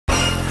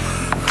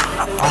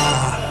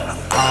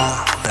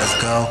Let's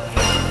go.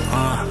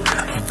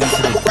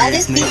 Why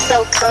this beat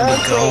so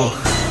concrete?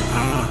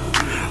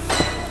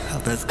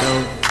 Let's go.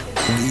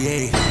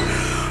 Yeah.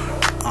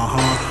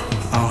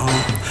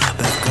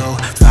 Let's go.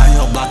 Sign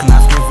your block and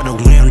I spin for the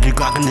win. Just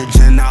Glock in the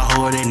gym, I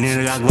hold it.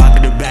 Nigga got Glock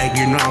in the bag,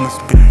 you know I'ma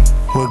spin.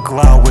 With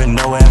Glock with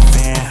no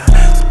FN.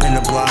 Spin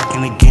the block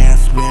and again.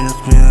 Spin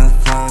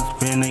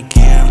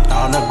again.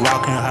 All the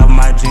Glock and have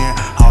my gin.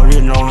 Already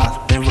know I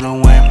spin for the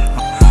win.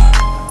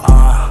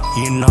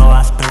 You know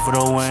I spin for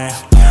the win.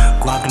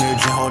 Glock in the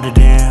gym, hold it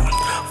in.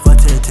 Fuck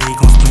till you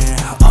gon' spin.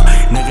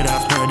 Nigga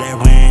that spin that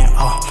win.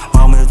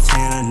 Mama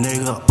 10,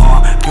 nigga.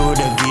 Give her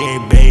the VA,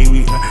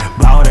 baby.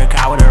 Blow the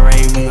car with a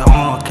raven.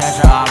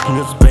 Catch a op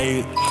in the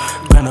spade.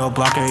 Spin the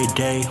block every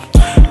day.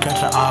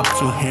 Catch a op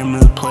to him in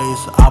the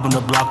place. Op in the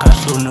block, I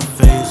shoot in the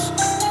face.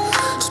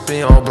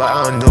 Spin on block,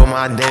 I don't do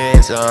my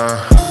dance. On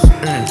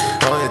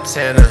the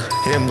Tanner,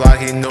 hit block,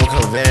 he no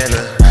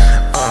Havana.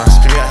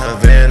 Spin at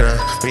Havana,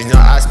 but you know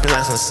I spin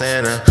like some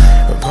Santa.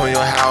 Pull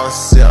your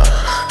house,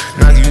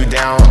 knock you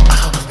down.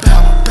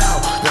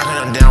 Knocking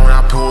them down when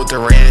I pull with the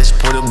ranch.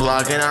 Pull the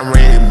block and I'm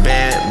ready to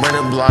bend. Run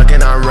the block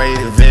and I'm ready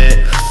to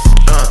vent.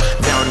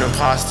 Down the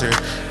imposter,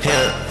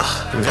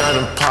 down the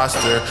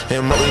imposter.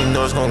 Him up, you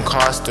know it's gonna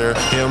cost her.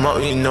 Him up,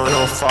 you know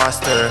no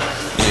foster.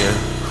 Yeah.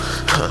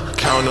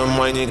 Count the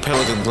money, pay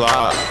with the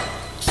Glock.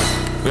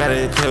 You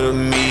gotta pay with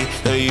me,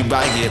 know you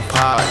bout to get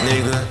popped,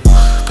 nigga.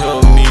 Pay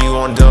with me, you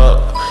gon'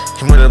 duck.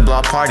 Him with the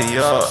block, party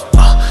up.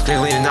 They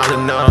leaning not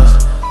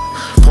enough.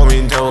 Pour me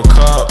into a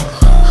cup.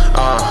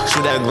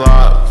 Shoot that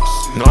Glock.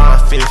 No, I'm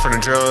fit for the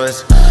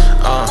drugs.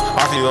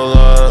 Off your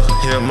love.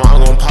 Hit him,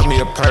 I'm gon' pop me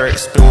a perk.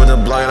 Spin with the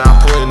block and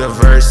I put in the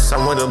verse.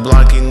 I'm with the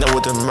block, you know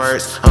with the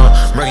merch.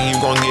 Murky, you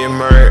gon' get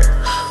murked.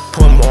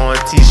 Put him on a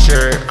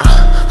t-shirt.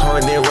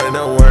 Hold it with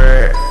the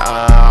word.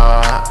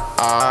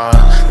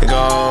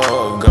 Go.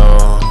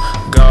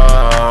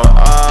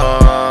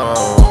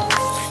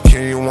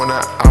 Kill you wanna,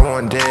 I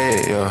want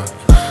dead, yeah.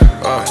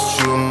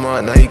 Shoot him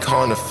up, now he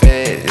callin' the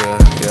Fed, yeah.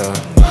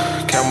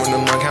 Count with the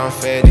money, count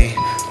fatty.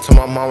 Told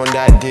my mama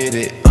that I did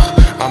it.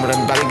 I'm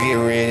about to get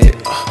rid of it.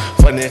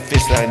 Fuck that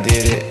fish that I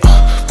did it.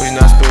 But you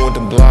not spin with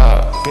the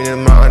block. Been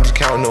in my just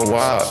counting the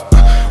wop.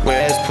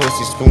 Wet ass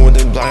pussy, spin with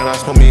the block and I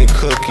smoke me a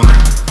cookie.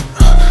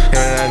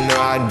 And I know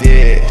I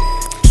did.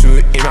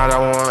 Shoot him out, I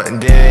want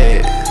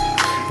dead.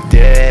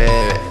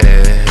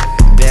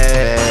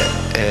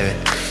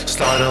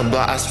 Start on the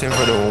block, I spin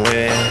for the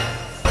win.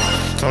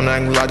 Don't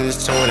act like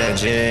this tone that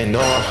gin. No,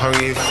 I'm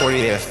hungry,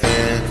 40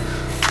 FN.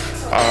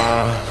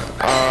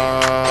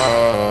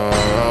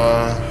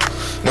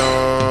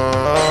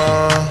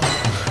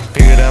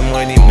 Figure that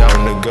money,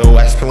 nothing to go.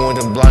 I spin with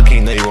the block,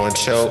 you know you gon'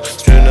 choke.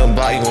 Spin the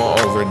block, you gon'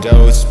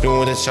 overdose. Spin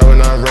with the show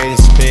and I'm ready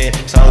to spin.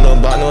 Start on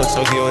the block, no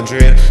Tokyo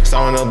drift.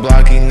 Start on the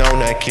block, you know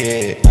that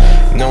kid.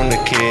 Know the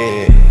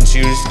kid.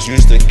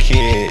 Juice the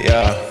kid,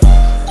 yeah.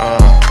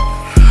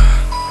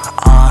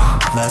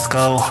 Let's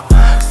go.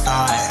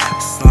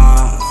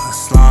 Slum,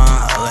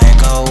 let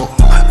go.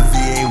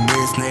 VA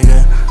bitch, nigga.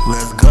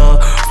 Let's go.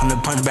 From the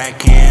punch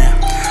back in.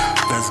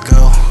 Let's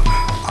go.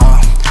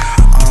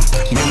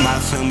 Me and my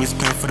son, we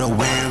spin for the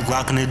win.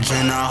 Glock in the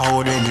gym, I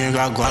hold it. Then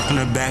got Glock in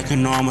the back, you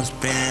know I'ma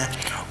spin.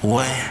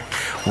 What?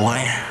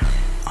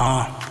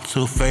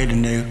 2faded,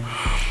 nigga.